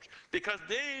their vote, because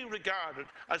they regard it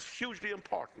as hugely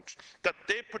important that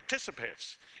they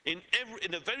participate in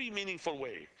a very meaningful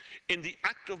way in the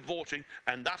act of voting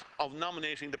and that of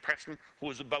nominating the person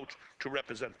who is about to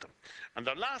represent them. And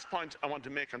the last point I want to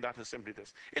make on that is simply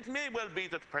this. It may well be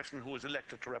that the person who is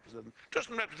elected to represent them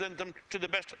doesn't represent them to the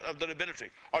best of their ability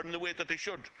or in the way that they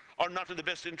should, or not in the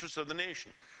best interests of the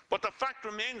nation. But the fact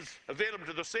remains available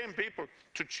to the same people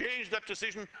to change that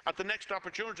decision at the next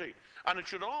opportunity. And it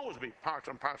should always be part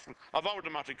and parcel of our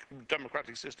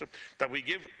democratic system that we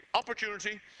give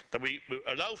opportunity, that we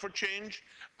allow for change,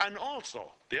 and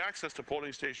also the access to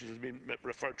polling stations has been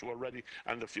referred to already.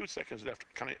 And a few seconds left,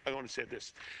 I want to say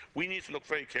this. We need to look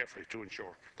very carefully to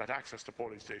ensure that access to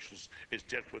polling stations is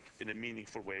dealt with in a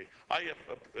meaningful way. I have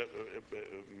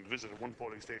visited one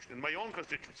polling station in my own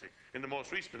constituency in the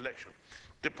most recent election.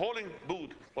 The polling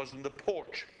booth was in the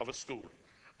porch of a school.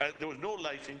 There was no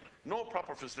lighting, no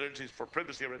proper facilities for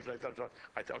privacy or anything like that.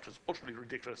 I thought it was utterly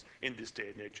ridiculous in this day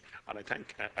and age. And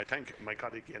I thank my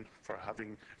colleague again for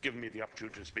having given me the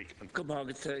opportunity to speak. Good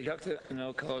morning. You have to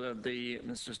now call on the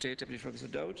Minister of State, Deputy Professor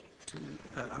Dáil.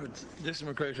 I would listen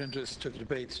with great interest to the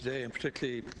debate today, and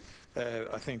particularly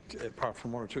I think apart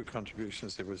from one or two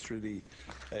contributions, it was really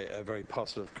a very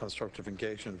positive, constructive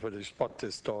engagement, which is what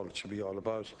this Dáil should be all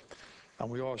about. And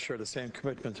we all share the same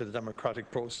commitment to the democratic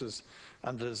process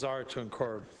and the desire to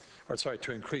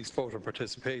increase voter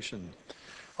participation.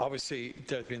 Obviously,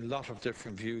 there have been a lot of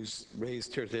different views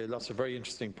raised here today, lots of very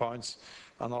interesting points,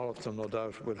 and all of them, no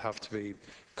doubt, will have to be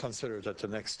considered at the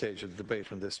next stage of the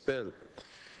debate on this bill.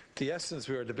 The essence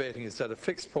we are debating is that a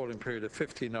fixed polling period of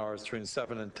 15 hours between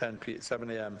 7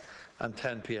 a.m. and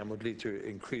 10 p.m. would lead to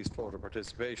increased voter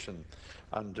participation.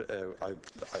 And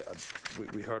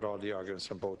we heard all the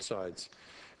arguments on both sides.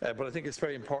 But I think it's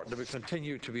very important that we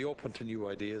continue to be open to new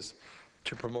ideas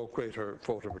to promote greater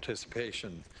voter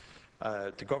participation.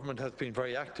 The government has been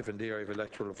very active in the area of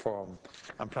electoral reform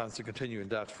and plans to continue in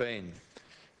that vein.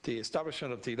 The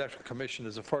establishment of the Electoral Commission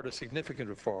is a further significant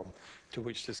reform to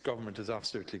which this government is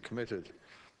absolutely committed.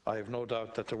 I have no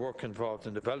doubt that the work involved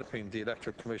in developing the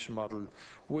Electoral Commission model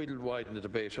will widen the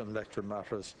debate on electoral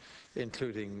matters,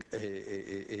 including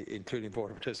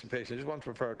voter participation. I just want to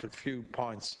refer to a few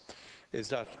points. Is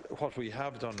that what we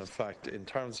have done, in fact, in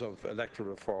terms of electoral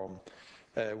reform,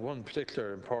 one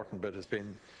particular important bit has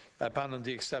been abandoning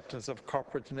the acceptance of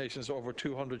corporate donations over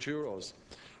 €200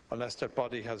 unless that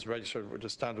body has registered with the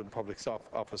Standard Public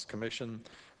Office Commission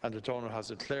and the donor has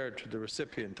declared to the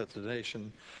recipient that the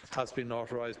donation has been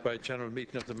authorised by a general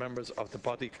meeting of the members of the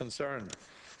body concerned.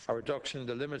 A reduction in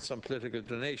the limits on political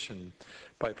donation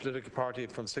by a political party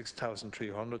from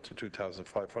 6,300 to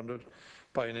 2,500,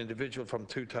 by an individual from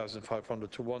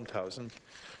 2,500 to 1,000,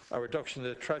 a reduction in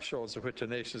the thresholds at which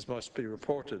donations must be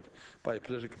reported by a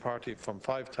political party from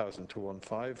 5,000 to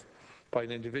 1,500, by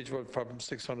an individual from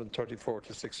 634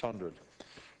 to 600,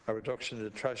 a reduction in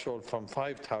the threshold from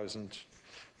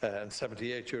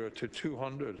 €5,078 to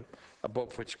 200,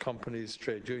 above which companies,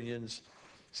 trade unions,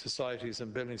 societies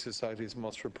and building societies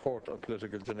must report on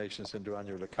political donations in their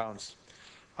annual accounts.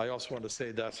 I also want to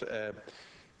say that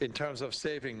in terms of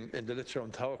saving in the Literature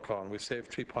and Tábhachtán, we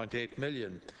saved 3.8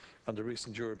 million on the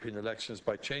recent European elections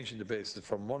by changing the basis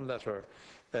from one letter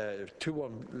to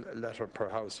one letter per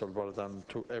household rather than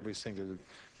to every single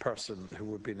person who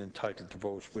would be entitled to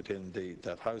vote within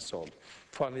that household.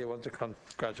 Finally, I want to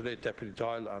congratulate Deputy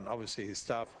Doyle and obviously his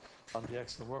staff on the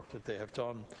excellent work that they have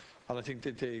done. And I think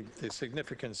that the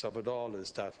significance of it all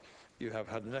is that you have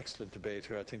had an excellent debate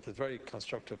here. I think there's very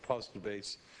constructive, positive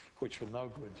debates which will now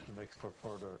go into the mix for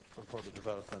further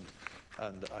development.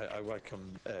 And I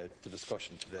welcome the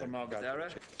discussion today.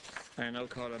 I now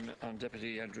call on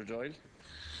Deputy Andrew Doyle,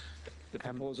 the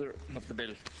proposer of the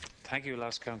bill. Thank you,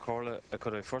 Lascan Corla.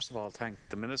 Could I first of all thank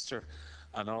the Minister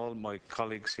and all my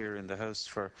colleagues here in the House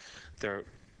for their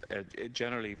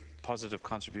generally positive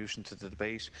contribution to the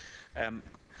debate.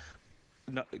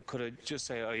 Could I just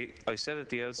say, I said at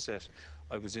the outset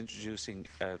I was introducing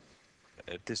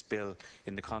this bill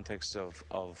in the context of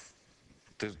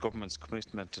the government's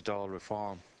commitment to Dáil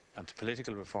reform and to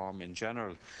political reform in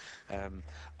general.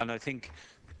 And I think,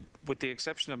 with the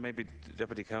exception of maybe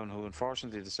Deputy Cowan, who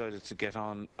unfortunately decided to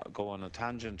go on a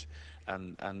tangent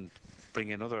and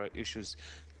bring in other issues,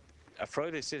 a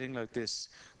Friday sitting like this,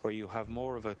 where you have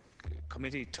more of a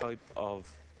committee type of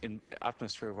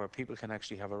atmosphere where people can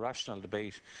actually have a rational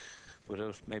debate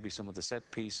without maybe some of the set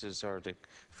pieces or the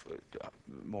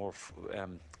more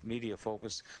media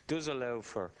focus, does allow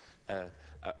for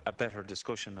a better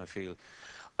discussion, I feel.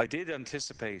 I did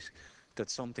anticipate that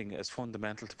something as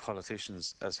fundamental to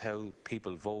politicians as how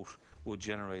people vote would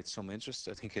generate some interest.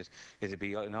 I think it'd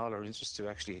be in all our interest to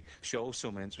actually show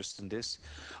some interest in this.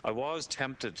 I was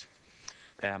tempted,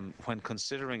 when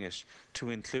considering it,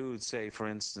 to include, say, for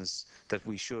instance, that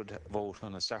we should vote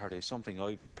on a Saturday, something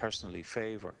I personally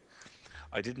favour.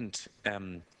 I didn't,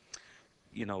 I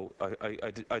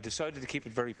decided to keep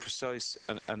it very precise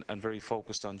and very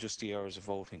focused on just the hours of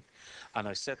voting. And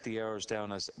I set the hours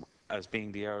down as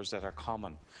being the hours that are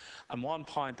common. And one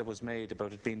point that was made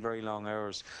about it being very long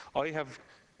hours, I have,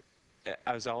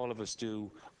 as all of us do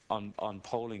on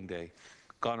polling day,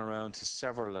 gone around to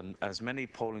several and as many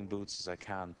polling booths as I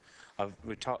can. I've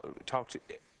talked to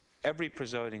every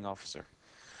presiding officer.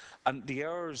 And the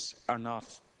hours are not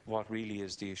what really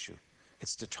is the issue.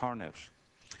 It's the turnout.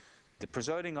 The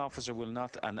presiding officer will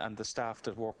not, and the staff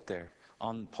that work there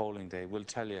on polling day will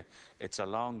tell you it's a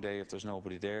long day if there's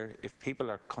nobody there. If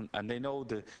people are, and they know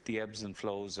the ebbs and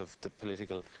flows of the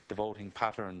voting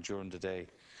pattern during the day.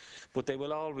 But they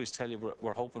will always tell you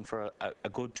we're hoping for a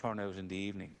good turnout in the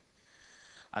evening.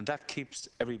 And that keeps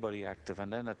everybody active.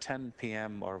 And then at 10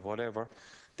 p.m. or whatever,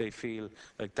 they feel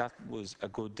like that was a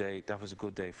good day. That was a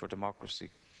good day for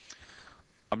democracy.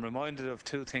 I'm reminded of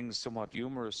two things somewhat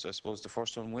humorous. I suppose the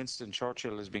first one, Winston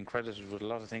Churchill has been credited with a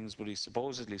lot of things, but he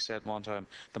supposedly said one time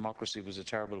democracy was a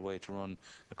terrible way to run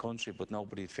a country, but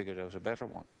nobody had figured out a better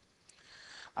one.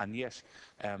 And yet,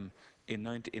 in the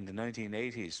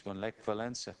 1980s, when Lech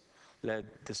Walesa led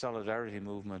the solidarity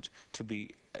movement to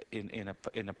be in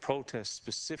a protest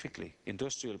specifically,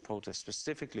 industrial protest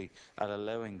specifically, at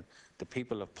allowing the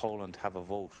people of Poland to have a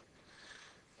vote.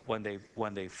 When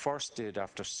they first did,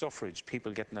 after suffrage,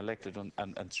 people getting elected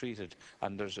and treated,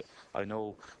 and I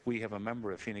know we have a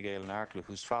member of Fine Gael in Arklow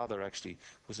whose father actually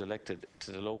was elected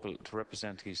to the local to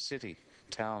represent his city,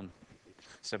 town,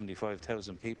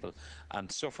 75,000 people,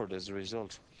 and suffered as a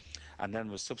result, and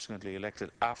then was subsequently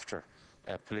elected after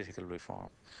political reform.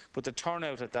 But the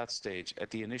turnout at that stage, at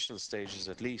the initial stages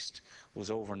at least,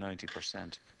 was over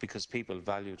 90% because people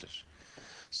valued it.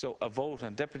 So a vote,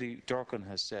 and Deputy Durkan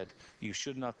has said, you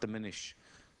should not diminish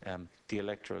the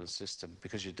electoral system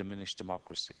because you diminish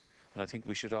democracy. And I think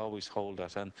we should always hold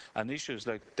that. And issues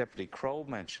like Deputy Crowe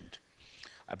mentioned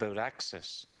about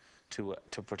access to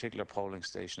a particular polling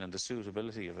station and the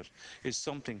suitability of it is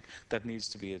something that needs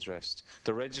to be addressed.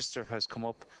 The register has come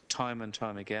up time and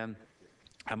time again,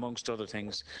 amongst other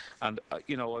things, and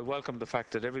you know, I welcome the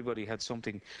fact that everybody had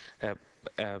something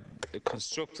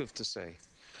constructive to say.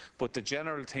 But the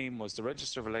general theme was the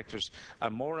register of electors,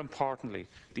 and more importantly,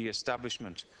 the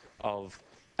establishment of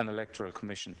an electoral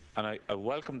commission. And I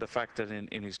welcome the fact that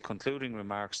in his concluding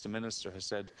remarks, the Minister has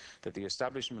said that the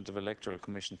establishment of electoral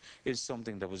commission is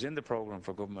something that was in the programme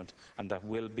for government and that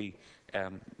will be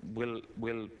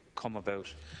will come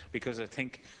about, because I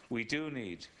think we do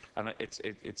need, and it's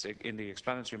in the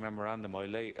explanatory memorandum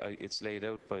it's laid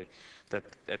out by that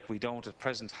we don't at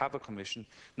present have a commission,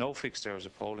 no fixed hours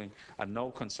of polling, and no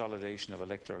consolidation of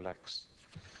electoral acts.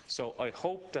 So I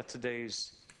hope that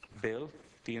today's bill,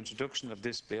 the introduction of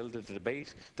this bill, the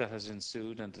debate that has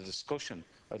ensued and the discussion,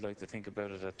 I'd like to think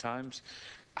about it at times,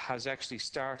 has actually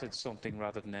started something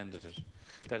rather than ended it.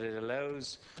 That it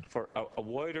allows for a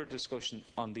wider discussion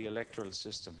on the electoral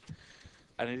system.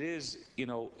 And it is, you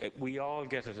know, we all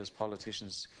get it as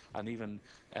politicians, and even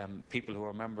people who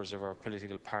are members of our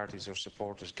political parties or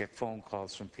supporters get phone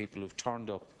calls from people who've turned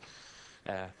up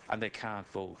and they can't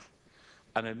vote.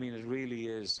 And I mean, it really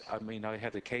is. I mean, I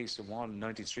had a case of one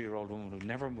 93-year-old woman who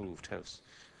never moved house,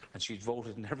 and she'd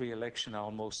voted in every election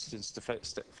almost since the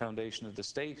foundation of the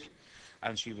state,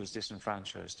 and she was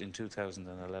disenfranchised in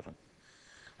 2011.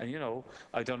 And you know,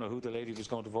 I don't know who the lady was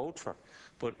going to vote for,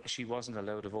 but she wasn't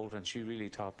allowed to vote, and she really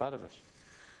thought bad of it.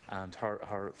 And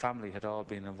her family had all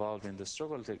been involved in the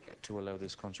struggle to allow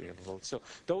this country to vote. So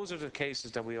those are the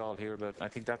cases that we all hear about. And I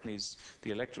think that needs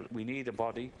the electorate. We need a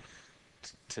body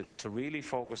to really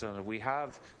focus on it. We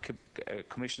have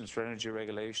commissions for energy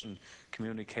regulation,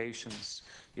 communications,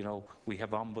 you know, we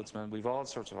have ombudsmen, we have all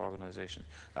sorts of organisations.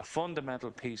 A fundamental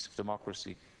piece of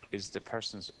democracy is the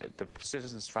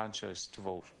citizens' franchise to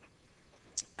vote.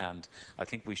 And I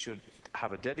think we should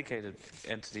have a dedicated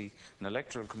entity, an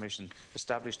electoral commission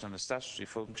established on a statutory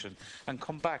function, and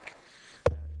come back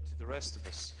to the rest of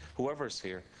us, whoever's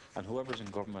here and whoever's in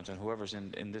government and whoever's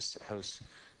in this House,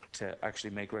 to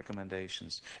actually make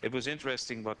recommendations. It was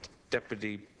interesting what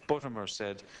Deputy Buttimer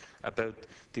said about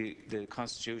the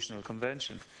Constitutional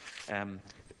Convention.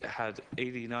 Had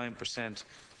 89%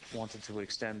 wanted to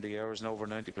extend the hours and over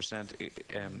 90%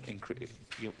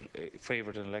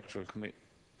 favoured an electoral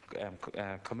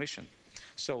commission.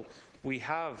 So we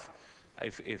have,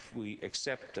 if we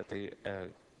accept that the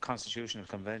Constitutional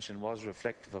Convention was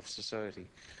reflective of society,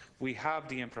 we have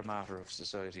the imprimatur of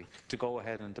society to go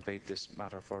ahead and debate this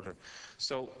matter further.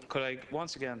 So could I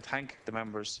once again thank the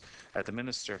members, the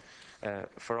Minister,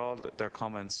 for all their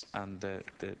comments and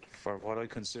for what I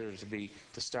consider to be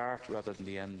the start rather than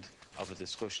the end of a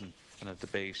discussion and a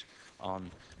debate on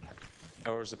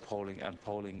hours of polling and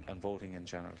voting in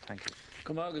general. Thank you.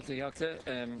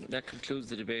 That concludes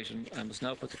the debate, and I must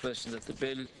now put the question that the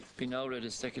bill be now read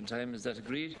a second time. Is that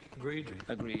agreed? Agreed.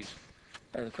 Agreed.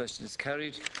 The question is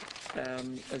carried.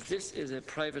 As this is a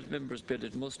private member's bill,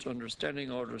 it must, under Standing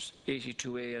Orders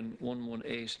 82A and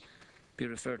 118, be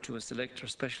referred to a select or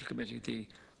special committee. The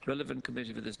relevant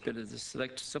committee for this bill is the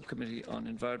Select Subcommittee on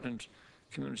Environment,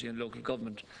 Community and Local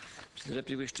Government. Does the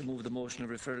Deputy wish to move the motion of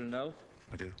referral now?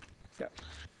 I do. Yeah.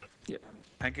 Yeah.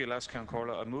 Thank you, Lascan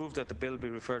Corla. I move that the bill be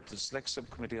referred to the Select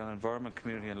Subcommittee on Environment,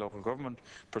 Community and Local Government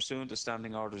pursuant to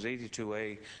Standing Orders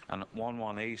 82A and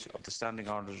 118 of the Standing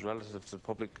Orders relative to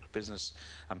public business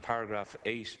and paragraph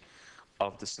 8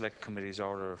 of the Select Committee's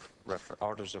orders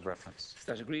of reference. Is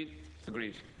that agreed?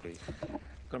 Agreed. Agreed.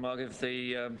 If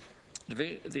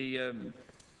the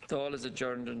Dáil is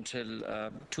adjourned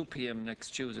until 2 p.m.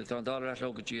 next Tuesday. Dáil at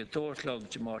Hogan, Dóir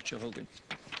Clog, March Hogan.